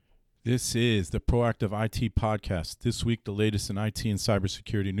This is the Proactive IT Podcast. This week, the latest in IT and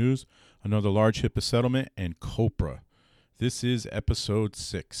cybersecurity news, another large HIPAA settlement, and Copra. This is episode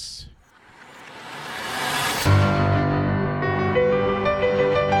 6.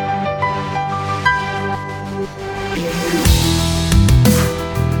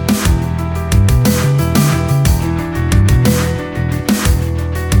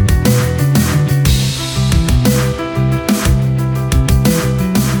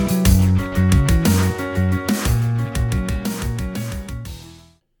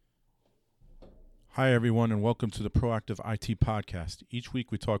 Hi, everyone, and welcome to the Proactive IT Podcast. Each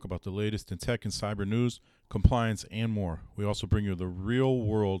week, we talk about the latest in tech and cyber news, compliance, and more. We also bring you the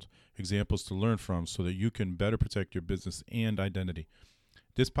real-world examples to learn from so that you can better protect your business and identity.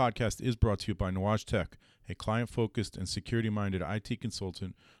 This podcast is brought to you by Nuage Tech, a client-focused and security-minded IT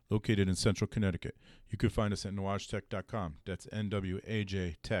consultant located in Central Connecticut. You can find us at nuagetech.com. That's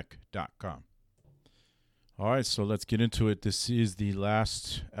NWAJ Tech.com. All right, so let's get into it. This is the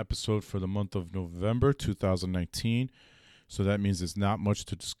last episode for the month of November 2019. So that means there's not much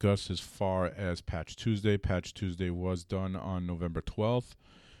to discuss as far as Patch Tuesday. Patch Tuesday was done on November 12th,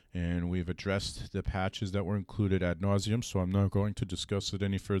 and we've addressed the patches that were included ad nauseum, so I'm not going to discuss it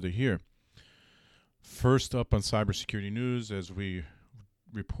any further here. First up on cybersecurity news, as we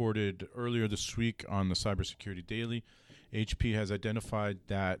reported earlier this week on the Cybersecurity Daily, HP has identified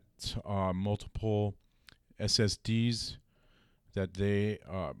that multiple SSDs that they've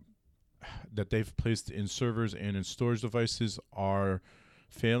placed in servers and in storage devices are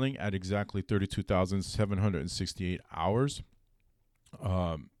failing at exactly 32,768 hours.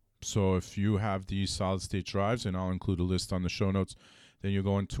 So if you have these solid state drives, and I'll include a list on the show notes, then you're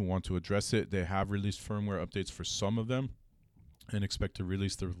going to want to address it. They have released firmware updates for some of them and expect to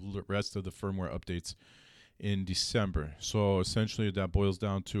release the rest of the firmware updates in December. So essentially that boils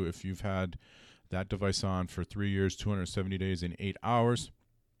down to, if you've had that device on for 3 years, 270 days, and 8 hours,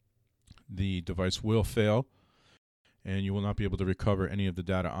 the device will fail, and you will not be able to recover any of the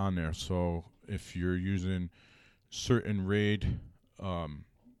data on there. So if you're using certain RAID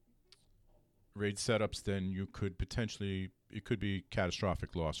setups, then you could it could be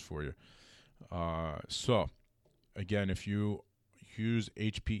catastrophic loss for you. So again, if you use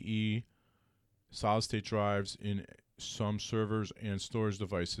HPE solid-state drives in some servers and storage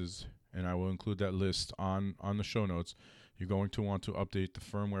devices, and I will include that list on the show notes, you're going to want to update the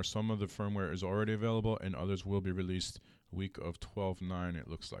firmware. Some of the firmware is already available, and others will be released week of 12/9, it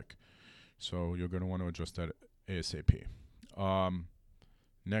looks like. So you're going to want to adjust that ASAP.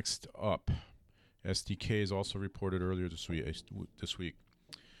 Next up, SDKs also reported earlier this week.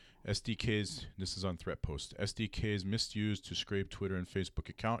 SDKs, this is on ThreatPost. SDKs misused to scrape Twitter and Facebook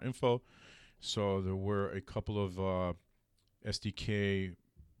account info. So there were a couple of SDK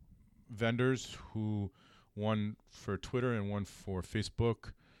vendors who, one for Twitter and one for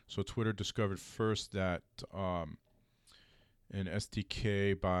Facebook. So Twitter discovered first that an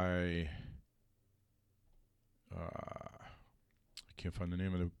SDK by I can't find the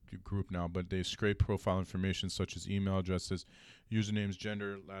name of the group now, but they scrape profile information such as email addresses, usernames,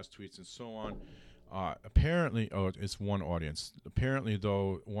 gender, last tweets, and so on. Apparently, it's one audience. Apparently,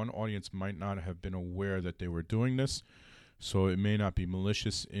 though, one audience might not have been aware that they were doing this, so it may not be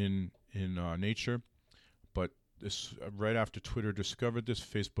malicious in nature. But this right after Twitter discovered this,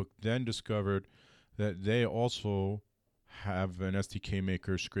 Facebook then discovered that they also have an SDK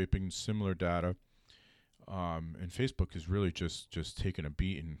maker scraping similar data. And Facebook is really just taking a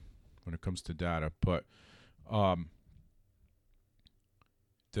beating when it comes to data. But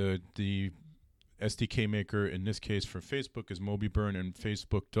the SDK maker in this case for Facebook is MobiBurn, and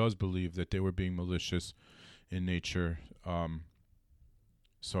Facebook does believe that they were being malicious in nature.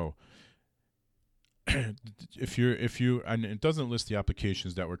 So if you and it doesn't list the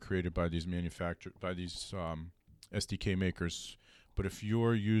applications that were created by these SDK makers, but if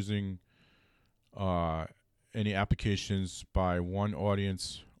you're using any applications by one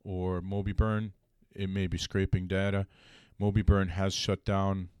audience or MobiBurn, it may be scraping data. MobiBurn has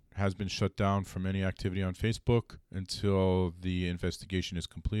been shut down from any activity on Facebook until the investigation is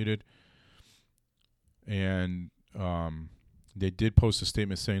completed. And they did post a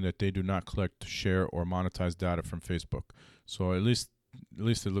statement saying that they do not collect, share, or monetize data from Facebook. So at least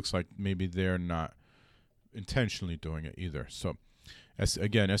it looks like maybe they're not intentionally doing it either. So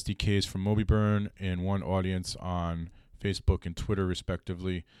again, SDKs from MobiBurn and one audience on Facebook and Twitter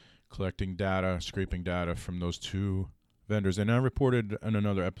respectively, collecting data, scraping data from those two vendors. And I reported in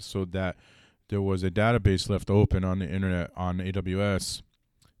another episode that there was a database left open on the internet on AWS,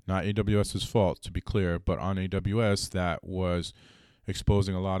 not AWS's fault to be clear, but on AWS that was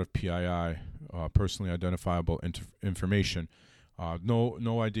exposing a lot of PII, personally identifiable information.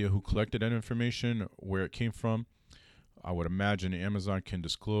 No idea who collected that information, where it came from. I would imagine Amazon can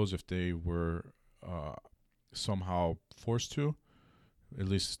disclose if they were somehow forced to, at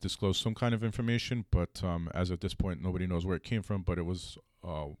least disclose some kind of information. But as of this point, nobody knows where it came from. But it was,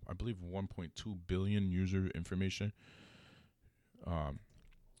 I believe, 1.2 billion user information.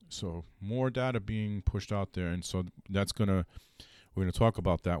 So more data being pushed out there, and so we're gonna talk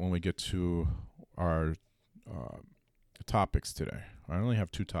about that when we get to our topics today. I only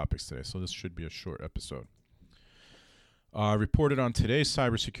have 2 topics today, so this should be a short episode. Reported on today's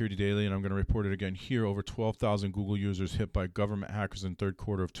Cybersecurity Daily, and I'm going to report it again here, over 12,000 Google users hit by government hackers in third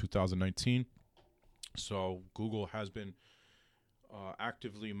quarter of 2019. So Google has been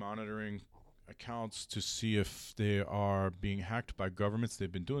actively monitoring accounts to see if they are being hacked by governments.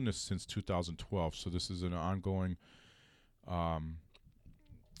 They've been doing this since 2012, so this is an ongoing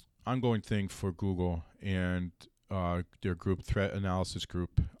thing for Google and their group, Threat Analysis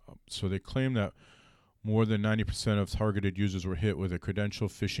Group. So they claim that more than 90% of targeted users were hit with a credential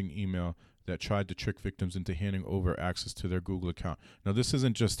phishing email that tried to trick victims into handing over access to their Google account. Now, this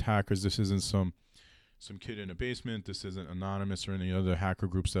isn't just hackers. This isn't some kid in a basement. This isn't anonymous or any other hacker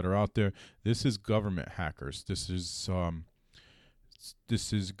groups that are out there. This is government hackers. This is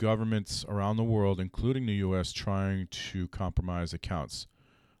governments around the world, including the U.S., trying to compromise accounts.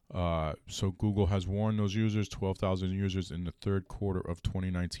 So Google has warned those users, 12,000 users in the third quarter of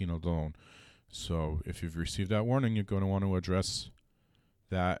 2019 alone. So if you've received that warning, you're going to want to address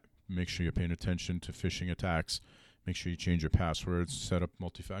that. Make sure you're paying attention to phishing attacks. Make sure you change your passwords, set up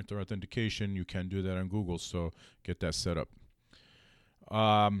multi-factor authentication. You can do that on Google, so get that set up.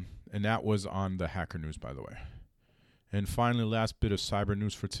 And that was on the Hacker News, by the way. And finally, last bit of cyber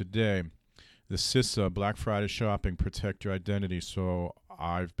news for today. The CISA, Black Friday shopping, protect your identity. So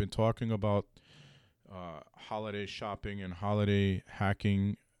I've been talking about holiday shopping and holiday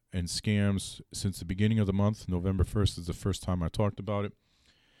hacking and scams since the beginning of the month. November 1st is the first time I talked about it.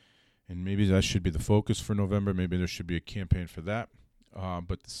 And maybe that should be the focus for November. Maybe there should be a campaign for that.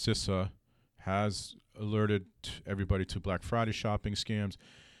 But the CISA has alerted everybody to Black Friday shopping scams.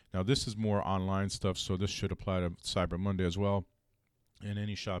 Now, this is more online stuff, so this should apply to Cyber Monday as well, and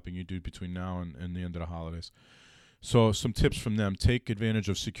any shopping you do between now and the end of the holidays. So some tips from them. Take advantage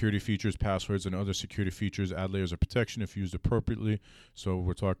of security features, passwords, and other security features. Add layers of protection if used appropriately. So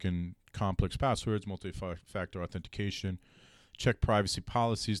we're talking complex passwords, multi-factor authentication. Check privacy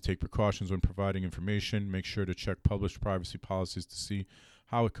policies. Take precautions when providing information. Make sure to check published privacy policies to see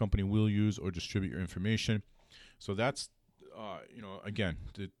how a company will use or distribute your information. So that's, again,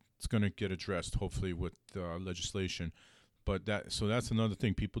 it's going to get addressed hopefully with legislation. But that's another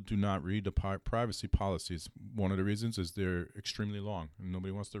thing. People do not read the privacy policies. One of the reasons is they're extremely long, and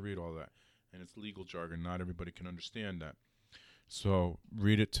nobody wants to read all that. And it's legal jargon. Not everybody can understand that. So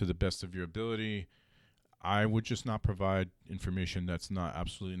read it to the best of your ability. I would just not provide information that's not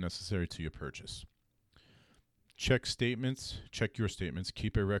absolutely necessary to your purchase. Check your statements.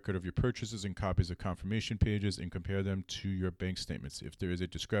 Keep a record of your purchases and copies of confirmation pages and compare them to your bank statements. If there is a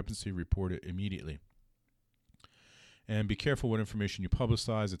discrepancy, report it immediately. And be careful what information you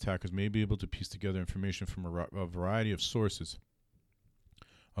publicize. Attackers may be able to piece together information from a variety of sources.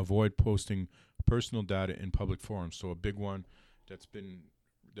 Avoid posting personal data in public forums. So a big one that's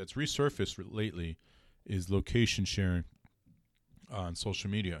resurfaced lately is location sharing on social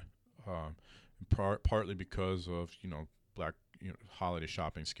media, partly because of holiday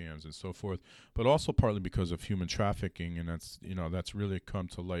shopping scams and so forth, but also partly because of human trafficking, and that's really come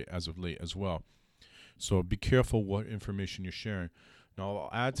to light as of late as well. So be careful what information you're sharing. Now, I'll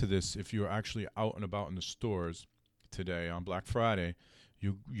add to this, if you're actually out and about in the stores today on Black Friday,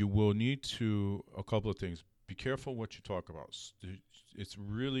 you will need to, a couple of things. Be careful what you talk about. It's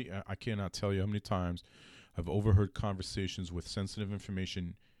really, I cannot tell you how many times I've overheard conversations with sensitive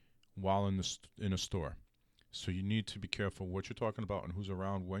information while in a store. So you need to be careful what you're talking about and who's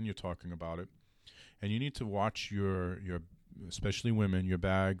around when you're talking about it. And you need to watch your especially women, your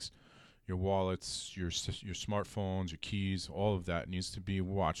bags, your wallets, your smartphones, your keys, all of that needs to be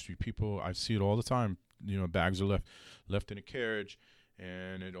watched. People, I see it all the time. Bags are left in a carriage,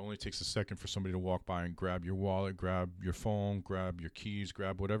 and it only takes a second for somebody to walk by and grab your wallet, grab your phone, grab your keys,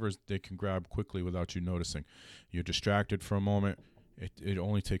 grab whatever they can grab quickly without you noticing. You're distracted for a moment. It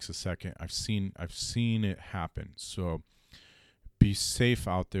only takes a second. I've seen it happen. So be safe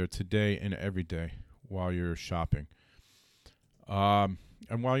out there today and every day while you're shopping. And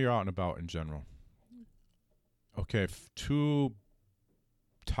while you're out and about in general. Okay, 2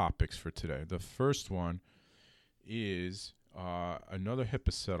 topics for today. The first one is Another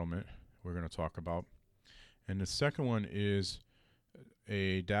HIPAA settlement we're going to talk about. And the second one is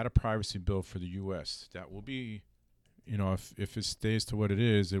a data privacy bill for the U.S. that will be, if it stays to what it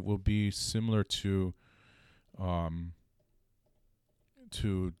is, it will be similar to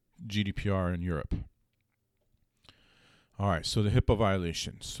GDPR in Europe. All right, so the HIPAA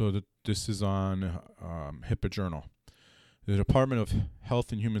violation. So this is on HIPAA Journal. The Department of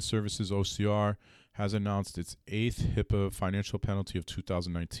Health and Human Services, OCR, has announced its 8th HIPAA financial penalty of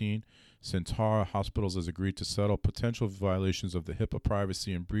 2019. Sentara Hospitals has agreed to settle potential violations of the HIPAA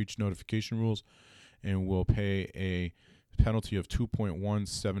privacy and breach notification rules and will pay a penalty of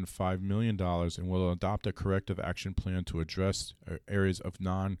 $2.175 million and will adopt a corrective action plan to address areas of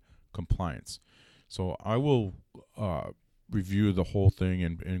non-compliance. So I will review the whole thing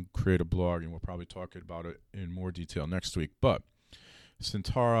and create a blog, and we'll probably talk about it in more detail next week. But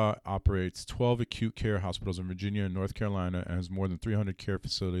Sentara operates 12 acute care hospitals in Virginia and North Carolina and has more than 300 care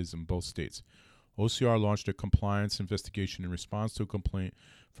facilities in both states. OCR launched a compliance investigation in response to a complaint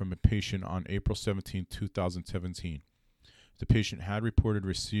from a patient on April 17, 2017. The patient had reported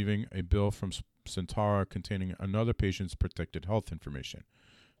receiving a bill from Sentara containing another patient's protected health information.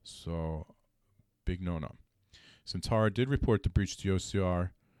 So, big no-no. Sentara did report the breach to OCR,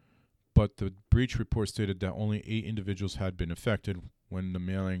 but the breach report stated that only 8 individuals had been affected when the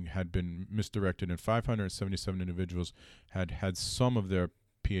mailing had been misdirected, and 577 individuals had had some of their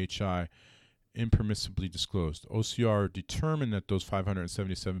PHI impermissibly disclosed. OCR determined that those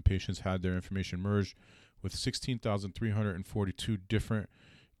 577 patients had their information merged with 16,342 different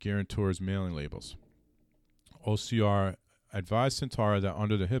guarantors' mailing labels. OCR advised Sentara that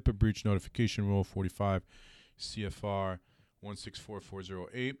under the HIPAA breach notification rule 45 CFR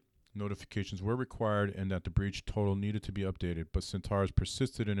 164408, notifications were required and that the breach total needed to be updated, but Sentara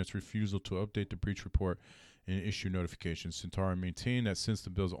persisted in its refusal to update the breach report and issue notifications. Sentara maintained that since the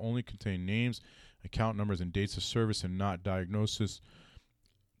bills only contain names, account numbers, and dates of service and not diagnosis,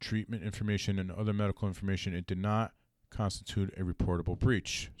 treatment information, and other medical information, it did not constitute a reportable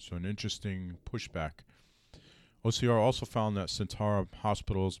breach. So an interesting pushback. OCR also found that Sentara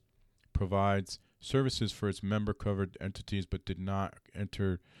Hospitals provides services for its member-covered entities but did not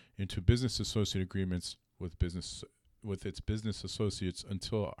enter into business associate agreements with its business associates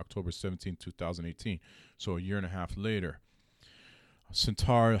until October 17, 2018, so a year and a half later.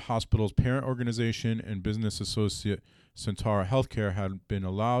 Sentara Hospital's parent organization and business associate Sentara Healthcare had been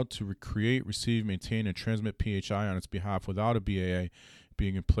allowed to create, receive, maintain, and transmit PHI on its behalf without a BAA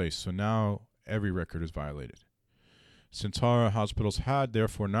being in place, so now every record is violated. Sentara Hospitals had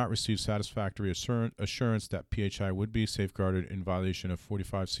therefore not received satisfactory assurance that PHI would be safeguarded in violation of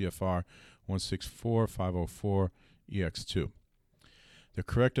 45 CFR 164504 EX2. The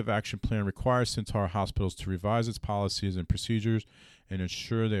corrective action plan requires Sentara Hospitals to revise its policies and procedures and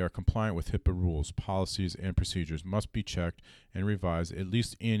ensure they are compliant with HIPAA rules. Policies and procedures must be checked and revised at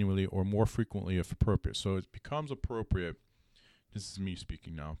least annually or more frequently if appropriate. So it becomes appropriate. This is me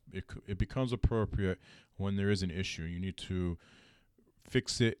speaking now. It becomes appropriate when there is an issue. You need to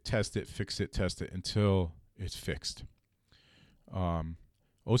fix it, test it, test it until it's fixed.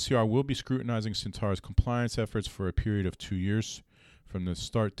 OCR will be scrutinizing Sentara's compliance efforts for a period of 2 years from the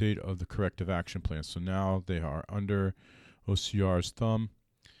start date of the corrective action plan. So now they are under OCR's thumb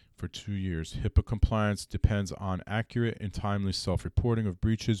for 2 years. HIPAA compliance depends on accurate and timely self-reporting of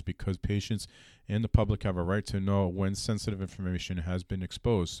breaches because patients and the public have a right to know when sensitive information has been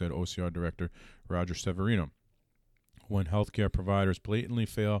exposed, said OCR Director Roger Severino. When healthcare providers blatantly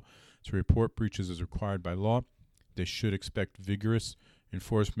fail to report breaches as required by law, they should expect vigorous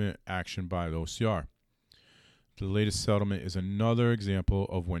enforcement action by the OCR. The latest settlement is another example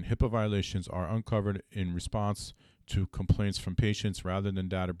of when HIPAA violations are uncovered in response to complaints from patients rather than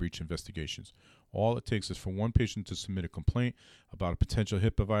data breach investigations. All it takes is for one patient to submit a complaint about a potential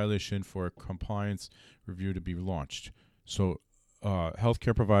HIPAA violation for a compliance review to be launched. So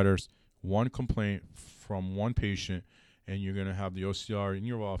healthcare providers, one complaint from one patient, and you're going to have the OCR in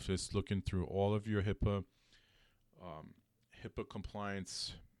your office looking through all of your HIPAA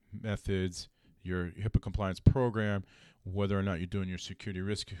compliance methods, your HIPAA compliance program, whether or not you're doing your security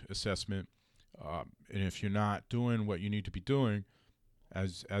risk assessment. And if you're not doing what you need to be doing,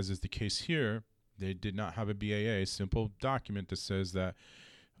 as is the case here, they did not have a BAA, simple document that says that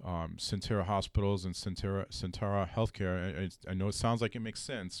Sentara Hospitals and Sentara Healthcare, I know it sounds like it makes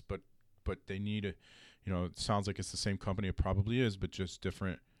sense, but they need it sounds like it's the same company. It probably is, but just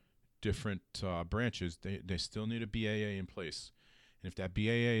different branches. They still need a BAA in place. And if that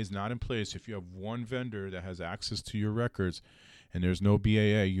BAA is not in place, if you have one vendor that has access to your records and there's no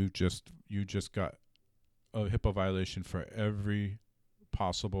BAA, you just got a HIPAA violation for every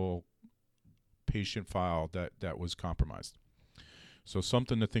possible patient file that was compromised. So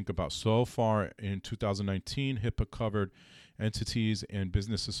something to think about. So far in 2019, HIPAA covered entities and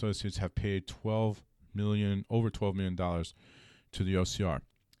business associates have paid over $12 million to the OCR.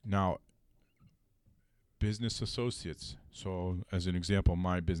 Now, business associates. So as an example,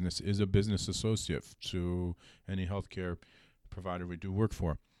 my business is a business associate to any healthcare provider we do work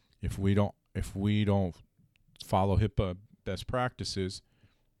for. If we don't follow HIPAA best practices,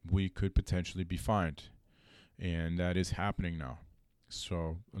 we could potentially be fined, and that is happening now.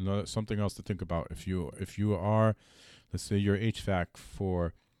 So something else to think about. If you are, let's say you're HVAC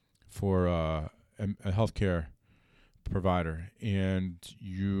for a healthcare provider, and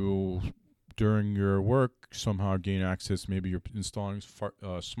you during your work somehow gain access, maybe you're installing smart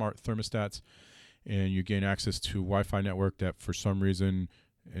thermostats, and you gain access to Wi-Fi network that for some reason,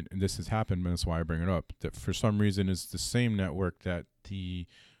 and this has happened, and that's why I bring it up, that for some reason is the same network that the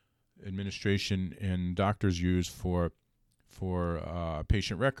administration and doctors use for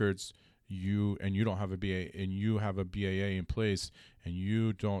patient records. You don't have a BA, and you have a BAA in place, and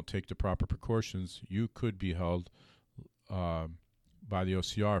you don't take the proper precautions, you could be held by the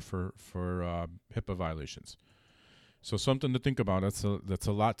OCR for HIPAA violations. So something to think about. That's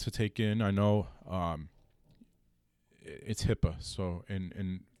a lot to take in. I know it's HIPAA. So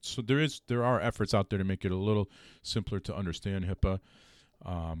so there are efforts out there to make it a little simpler to understand HIPAA.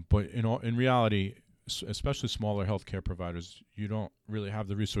 But in reality, especially smaller healthcare providers, you don't really have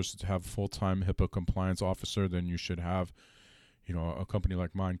the resources to have a full-time HIPAA compliance officer. Then you should have, a company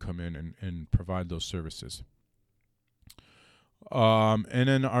like mine come in and provide those services. And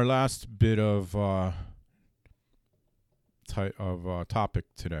then our last bit of topic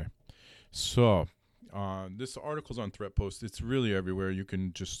today. So this article's on ThreatPost. It's really everywhere. You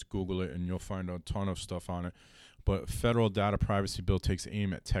can just Google it and you'll find a ton of stuff on it. But federal data privacy bill takes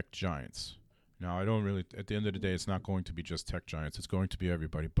aim at tech giants. Now, at the end of the day, it's not going to be just tech giants. It's going to be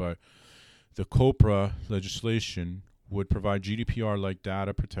everybody. But the COPRA legislation would provide GDPR-like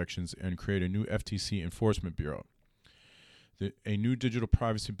data protections and create a new FTC enforcement bureau. A new digital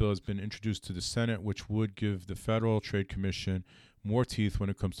privacy bill has been introduced to the Senate, which would give the Federal Trade Commission more teeth when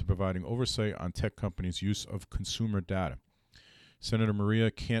it comes to providing oversight on tech companies' use of consumer data. Senator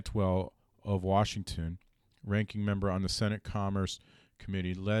Maria Cantwell of Washington, ranking member on the Senate Commerce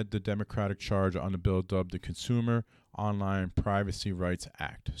Committee, led the Democratic charge on the bill dubbed the Consumer Online Privacy Rights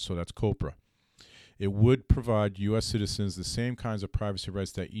Act. So that's COPRA. It would provide U.S. citizens the same kinds of privacy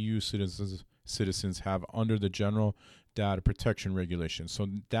rights that EU citizens have under the General Data Protection Regulation. So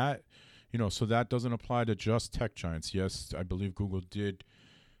that doesn't apply to just tech giants. Yes, I believe Google did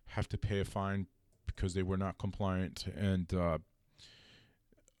have to pay a fine because they were not compliant, and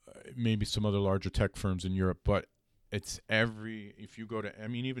maybe some other larger tech firms in Europe. But if you go to,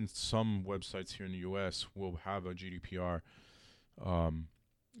 even some websites here in the U.S. will have a GDPR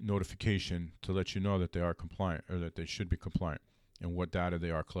notification to let you know that they are compliant, or that they should be compliant, and what data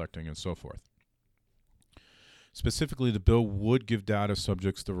they are collecting and so forth. Specifically, the bill would give data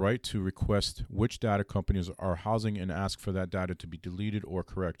subjects the right to request which data companies are housing and ask for that data to be deleted or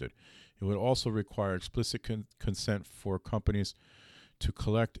corrected. It would also require explicit consent for companies to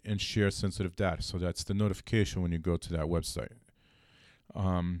collect and share sensitive data. So that's the notification when you go to that website.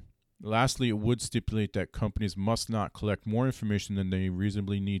 Lastly, it would stipulate that companies must not collect more information than they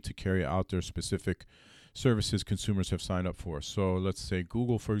reasonably need to carry out their specific services consumers have signed up for. So let's say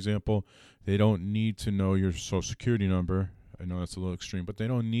Google, for example, they don't need to know your social security number. I know that's a little extreme, but they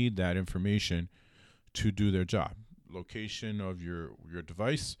don't need that information to do their job. Location of your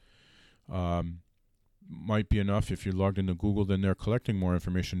device might be enough. If you're logged into Google, then they're collecting more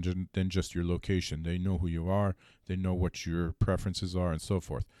information than just your location. They know who you are, they know what your preferences are, and so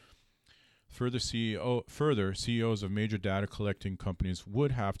forth. Further, CEOs of major data collecting companies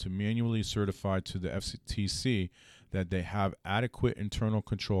would have to manually certify to the FTC that they have adequate internal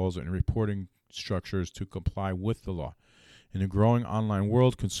controls and reporting structures to comply with the law. In a growing online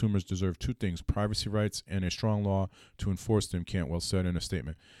world, consumers deserve two things: privacy rights and a strong law to enforce them, Cantwell said in a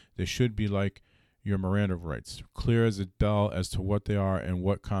statement. They should be like your Miranda rights, clear as a bell as to what they are and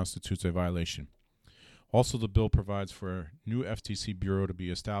what constitutes a violation. Also, the bill provides for a new FTC bureau to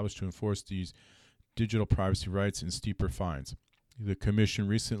be established to enforce these digital privacy rights and steeper fines. The commission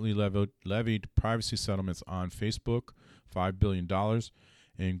recently levied privacy settlements on Facebook, $5 billion,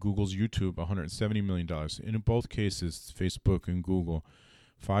 and Google's YouTube, $170 million. And in both cases, Facebook and Google,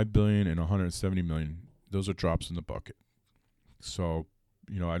 $5 billion and $170 million. Those are drops in the bucket. So,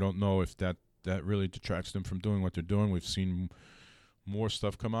 I don't know if that really detracts them from doing what they're doing. We've seen more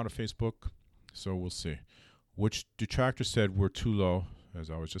stuff come out of Facebook, so we'll see. which detractors said were too low, as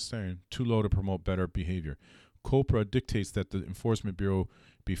I was just saying, too low to promote better behavior. COPRA dictates that the Enforcement Bureau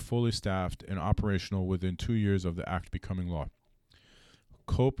be fully staffed and operational within 2 years of the act becoming law.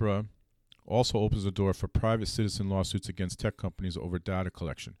 COPRA also opens the door for private citizen lawsuits against tech companies over data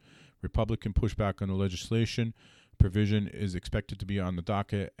collection. Republican pushback on the legislation provision is expected to be on the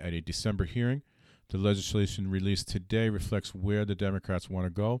docket at a December hearing. The legislation released today reflects where the Democrats want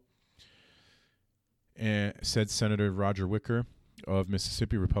to go, and said Senator Roger Wicker of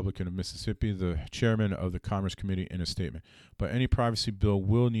Mississippi, Republican of Mississippi, the chairman of the Commerce Committee, in a statement. But any privacy bill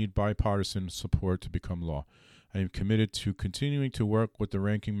will need bipartisan support to become law. I am committed to continuing to work with the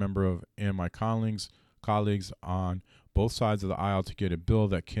ranking member and my colleagues on both sides of the aisle to get a bill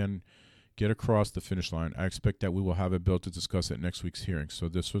that can get across the finish line. I expect that we will have a bill to discuss at next week's hearing. So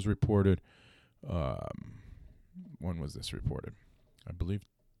this was reported. When was this reported? I believe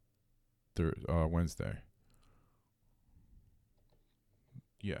Wednesday.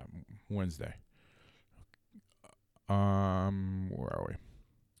 Yeah, Wednesday. Where are we?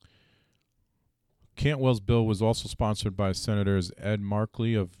 Cantwell's bill was also sponsored by Senators Ed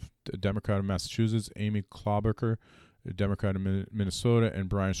Markey of the Democrat of Massachusetts, Amy Klobuchar, the Democrat of Minnesota, and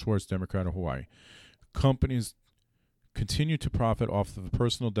Brian Schwartz, Democrat of Hawaii. Companies continue to profit off of the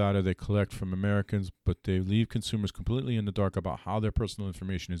personal data they collect from Americans, but they leave consumers completely in the dark about how their personal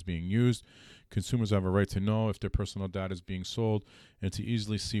information is being used. Consumers have a right to know if their personal data is being sold and to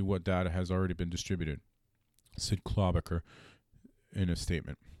easily see what data has already been distributed, said Klobuchar in a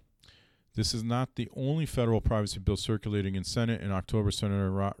statement. This is not the only federal privacy bill circulating in Senate. In October,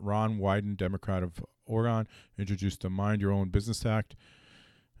 Senator Ron Wyden, Democrat of Oregon, introduced the Mind Your Own Business Act,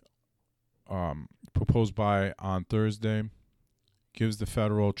 proposed by on Thursday, gives the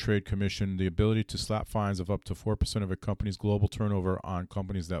Federal Trade Commission the ability to slap fines of up to 4% of a company's global turnover on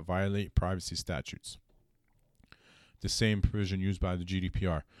companies that violate privacy statutes. The same provision used by the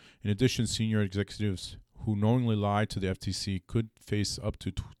GDPR. In addition, senior executives who knowingly lied to the FTC could face up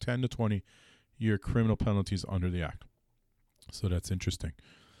to 10 to 20-year criminal penalties under the act. So that's interesting.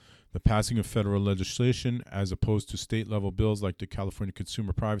 The passing of federal legislation, as opposed to state-level bills like the California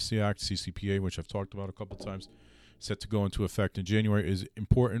Consumer Privacy Act, CCPA, which I've talked about a couple of times, set to go into effect in January, is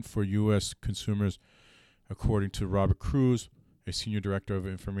important for U.S. consumers, according to Robert Cruz, a senior director of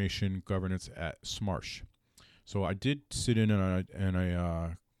information governance at SMARSH. So I did sit in on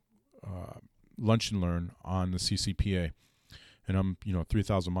a lunch and learn on the CCPA, and I'm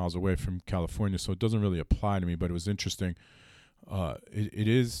 3,000 miles away from California, so it doesn't really apply to me. But it was interesting. It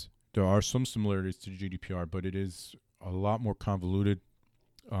is. There are some similarities to GDPR, but it is a lot more convoluted.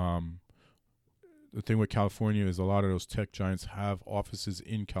 The thing with California is a lot of those tech giants have offices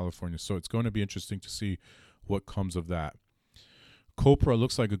in California, so it's going to be interesting to see what comes of that. COPRA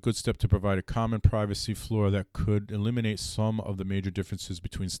looks like a good step to provide a common privacy floor that could eliminate some of the major differences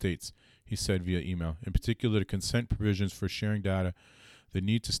between states, he said via email. In particular, the consent provisions for sharing data, the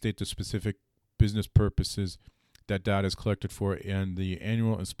need to state the specific business purposes that data is collected for, and the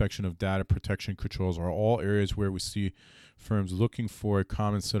annual inspection of data protection controls are all areas where we see firms looking for a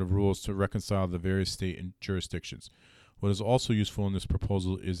common set of rules to reconcile the various state and jurisdictions. What is also useful in this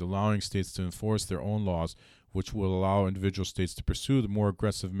proposal is allowing states to enforce their own laws, which will allow individual states to pursue the more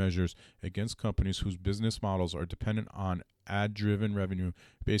aggressive measures against companies whose business models are dependent on ad-driven revenue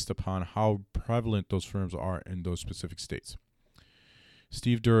based upon how prevalent those firms are in those specific states.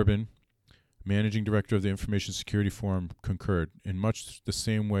 Steve Durbin, managing director of the Information Security Forum, concurred. In much the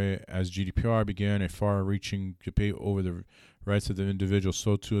same way as GDPR began a far-reaching debate over the rights of the individual,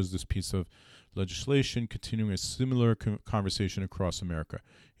 so too is this piece of legislation, continuing a similar conversation across America,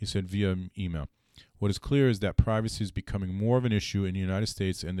 he said via email. What is clear is that privacy is becoming more of an issue in the United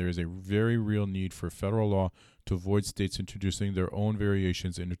States, and there is a very real need for federal law to avoid states introducing their own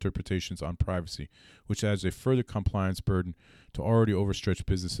variations and interpretations on privacy, which adds a further compliance burden to already overstretched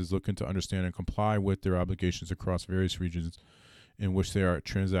businesses looking to understand and comply with their obligations across various regions in which they are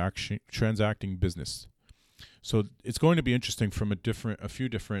transacting business. So it's going to be interesting from a few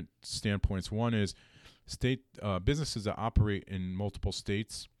different standpoints. One is state businesses that operate in multiple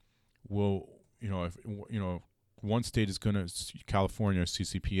states will, if one state is going to, California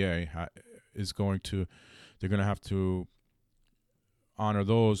CCPA is going to, they're going to have to honor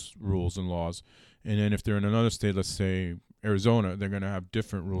those rules and laws. And then if they're in another state, let's say Arizona, they're going to have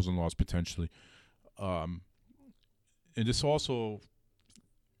different rules and laws potentially. And this also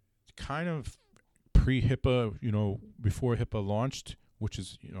kind of pre-HIPAA, before HIPAA launched, which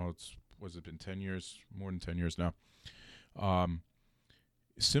is, has it been 10 years, more than 10 years now.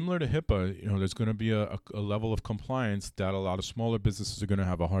 Similar to HIPAA, there's going to be a level of compliance that a lot of smaller businesses are going to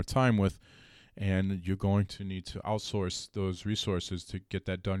have a hard time with. and you're going to need to outsource those resources to get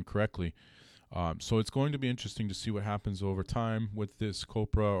that done correctly. So it's going to be interesting to see what happens over time with this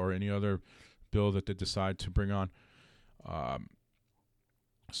COPRA or any other bill that they decide to bring on.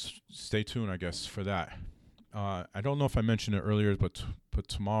 Stay tuned, I guess, for that. I don't know if I mentioned it earlier, but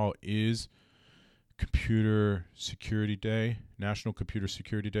tomorrow is Computer Security Day, National Computer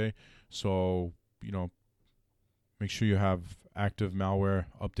Security Day. So, make sure you have active malware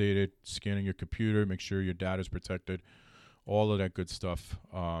updated, scanning your computer, make sure your data is protected, all of that good stuff.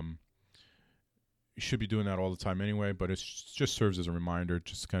 You should be doing that all the time anyway, but it just serves as a reminder,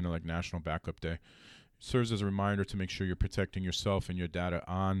 just kind of like National Backup Day. It serves as a reminder to make sure you're protecting yourself and your data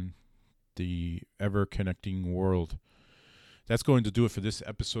on the ever-connecting world. That's going to do it for this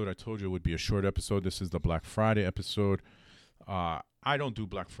episode. I told you it would be a short episode. This is the Black Friday episode. I don't do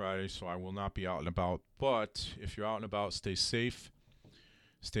Black Friday, so I will not be out and about. But if you're out and about, stay safe,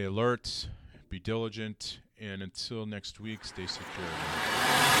 stay alert, be diligent, and until next week, stay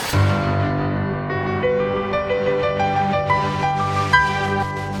secure.